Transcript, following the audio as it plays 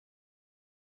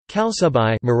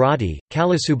Kalsubai Marathi,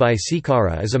 Kalasubai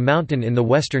Sikara is a mountain in the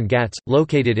Western Ghats,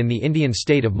 located in the Indian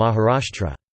state of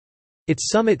Maharashtra. Its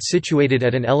summit, situated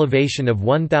at an elevation of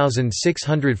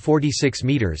 1,646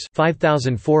 metres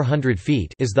 (5,400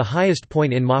 feet), is the highest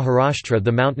point in Maharashtra.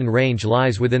 The mountain range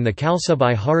lies within the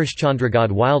Kalsubai Harishchandragad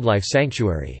Wildlife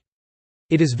Sanctuary.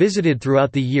 It is visited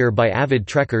throughout the year by avid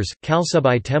trekkers,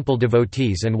 Kalsubai temple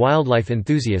devotees and wildlife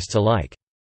enthusiasts alike.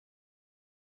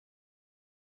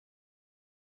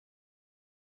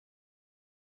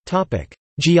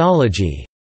 Geology.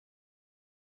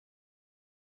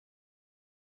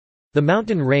 The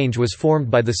mountain range was formed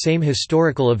by the same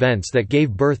historical events that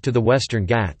gave birth to the Western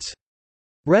Ghats.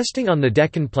 Resting on the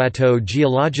Deccan Plateau,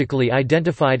 geologically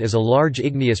identified as a large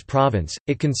igneous province,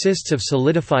 it consists of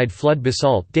solidified flood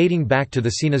basalt dating back to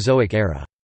the Cenozoic era.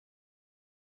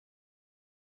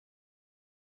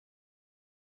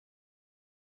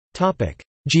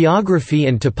 Geography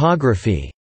and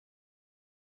topography.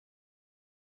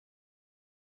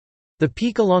 The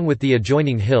peak along with the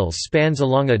adjoining hills spans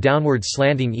along a downward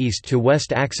slanting east to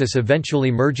west axis, eventually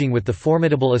merging with the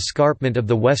formidable escarpment of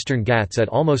the Western Ghats at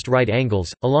almost right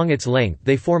angles. Along its length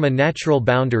they form a natural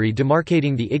boundary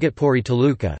demarcating the Igatpuri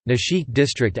Taluka, Nashik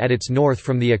district at its north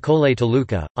from the Akole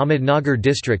Taluka, Ahmednagar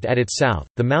district at its south.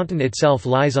 The mountain itself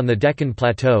lies on the Deccan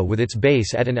Plateau with its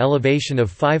base at an elevation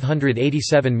of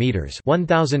 587 metres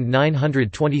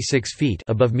 (1,926 feet)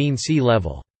 above mean sea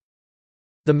level.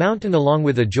 The mountain along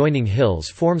with adjoining hills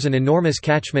forms an enormous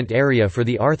catchment area for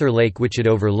the Arthur Lake which it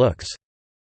overlooks.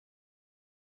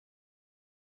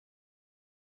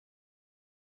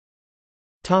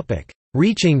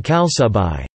 Reaching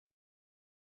Kalsubai.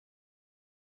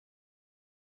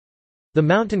 The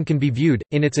mountain can be viewed,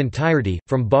 in its entirety,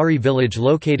 from Bari village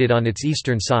located on its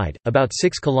eastern side, about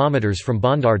 6 km from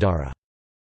Bhandardara.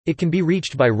 It can be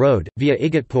reached by road, via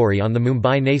Igatpuri on the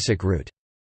Mumbai-Nasik route.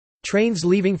 Trains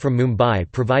leaving from Mumbai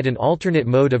provide an alternate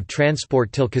mode of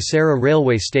transport till Kasara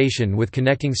railway station with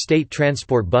connecting state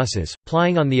transport buses,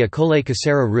 plying on the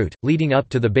Akole-Kasara route, leading up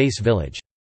to the base village.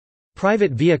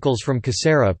 Private vehicles from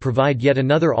Kasara provide yet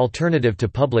another alternative to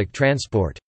public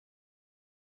transport.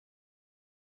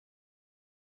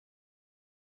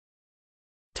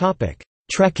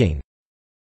 Trekking.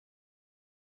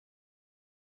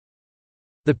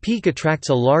 The peak attracts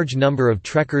a large number of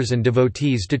trekkers and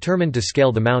devotees determined to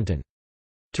scale the mountain.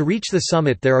 To reach the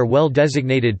summit there are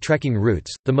well-designated trekking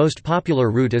routes. The most popular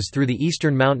route is through the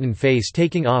eastern mountain face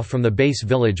taking off from the base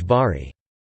village Bari.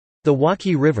 The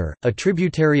Waki River, a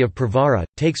tributary of Pravara,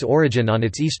 takes origin on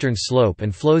its eastern slope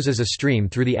and flows as a stream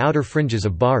through the outer fringes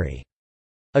of Bari.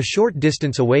 A short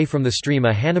distance away from the stream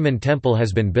a Hanuman temple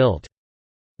has been built.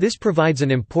 This provides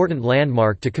an important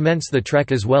landmark to commence the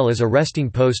trek as well as a resting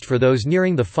post for those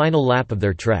nearing the final lap of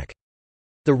their trek.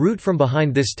 The route from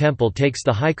behind this temple takes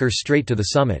the hiker straight to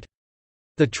the summit.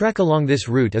 The trek along this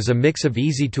route is a mix of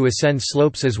easy-to-ascend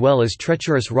slopes as well as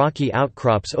treacherous rocky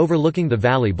outcrops overlooking the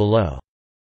valley below.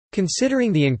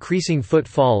 Considering the increasing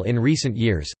footfall in recent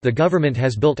years, the government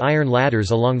has built iron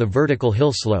ladders along the vertical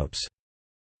hill slopes.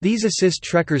 These assist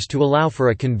trekkers to allow for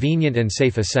a convenient and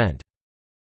safe ascent.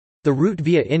 The route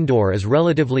via Indore is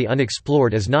relatively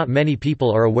unexplored as not many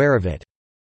people are aware of it.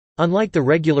 Unlike the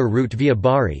regular route via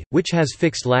Bari, which has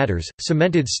fixed ladders,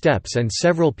 cemented steps and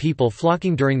several people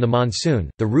flocking during the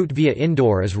monsoon, the route via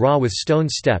Indore is raw with stone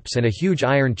steps and a huge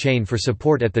iron chain for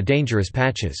support at the dangerous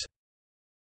patches.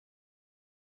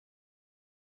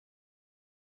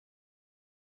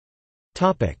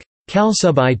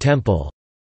 Kalsubai Temple.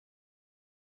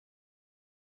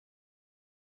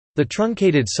 The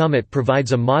truncated summit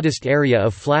provides a modest area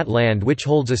of flat land which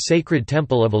holds a sacred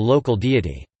temple of a local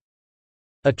deity.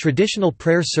 A traditional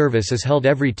prayer service is held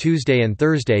every Tuesday and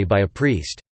Thursday by a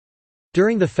priest.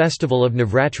 During the festival of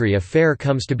Navratri a fair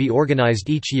comes to be organized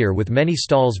each year with many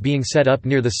stalls being set up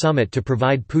near the summit to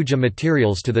provide puja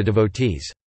materials to the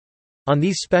devotees. On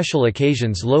these special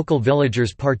occasions local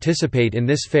villagers participate in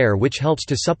this fair which helps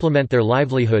to supplement their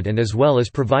livelihood and as well as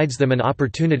provides them an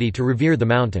opportunity to revere the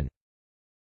mountain.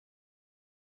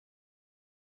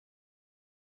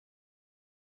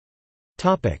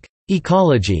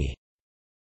 Ecology.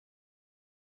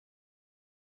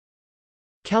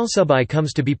 Kalsubai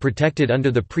comes to be protected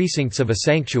under the precincts of a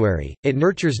sanctuary. It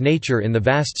nurtures nature in the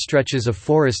vast stretches of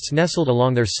forests nestled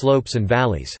along their slopes and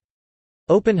valleys.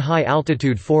 Open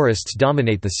high-altitude forests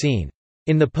dominate the scene.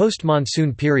 In the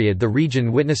post-monsoon period the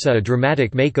region witnesses a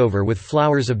dramatic makeover with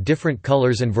flowers of different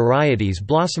colors and varieties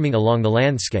blossoming along the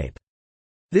landscape.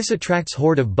 This attracts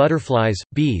horde of butterflies,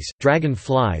 bees,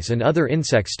 dragonflies and other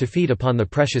insects to feed upon the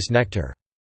precious nectar.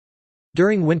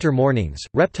 During winter mornings,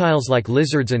 reptiles like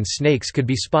lizards and snakes could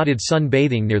be spotted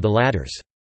sunbathing near the ladders.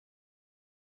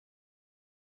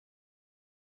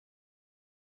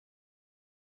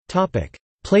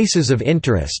 Places of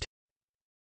interest.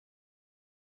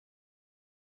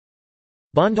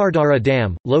 Bhandardara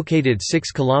Dam, located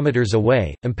 6 km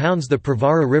away, impounds the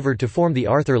Pravara River to form the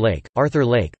Arthur Lake. Arthur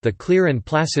Lake, the clear and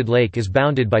placid lake, is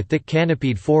bounded by thick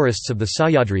canopied forests of the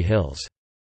Sahyadri Hills.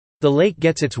 The lake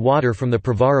gets its water from the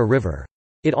Pravara River.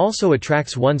 It also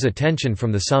attracts one's attention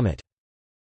from the summit.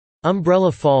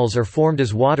 Umbrella falls are formed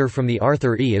as water from the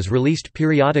Arthur E is released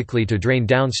periodically to drain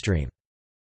downstream.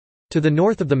 To the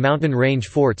north of the mountain range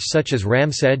forts such as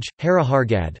Ramsej,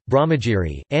 Harihargad,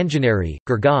 Brahmagiri, Anjaneri,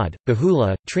 Gurgad,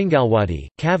 Bahula, Tringalwadi,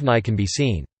 Kavnai can be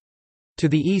seen. To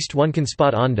the east one can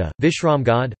spot Onda,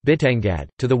 Vishramgad, Bitangad,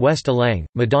 to the west Alang,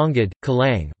 Madangad,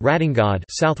 Kalang, Ratingad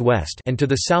southwest, and to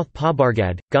the south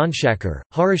Pabargad, Ganshakar,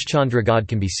 Harishchandragad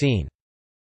can be seen.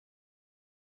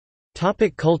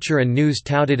 Culture and news.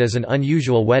 Touted as an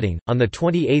unusual wedding, on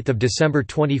 28 December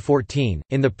 2014,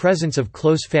 in the presence of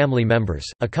close family members,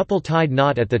 a couple tied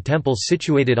knot at the temple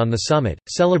situated on the summit.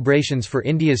 Celebrations for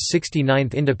India's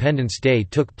 69th Independence Day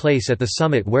took place at the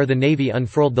summit, where the Navy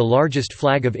unfurled the largest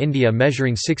flag of India,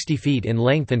 measuring 60 feet in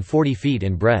length and 40 feet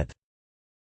in breadth.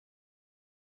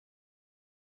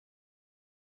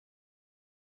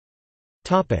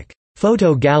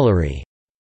 Photo gallery.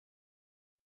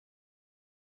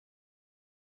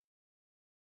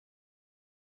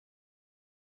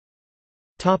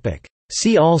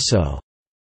 See also: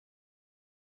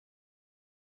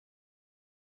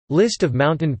 List of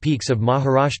mountain peaks of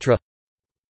Maharashtra,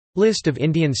 List of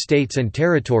Indian states and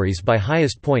territories by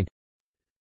highest point,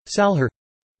 Salhar,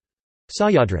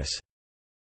 Sahyadris.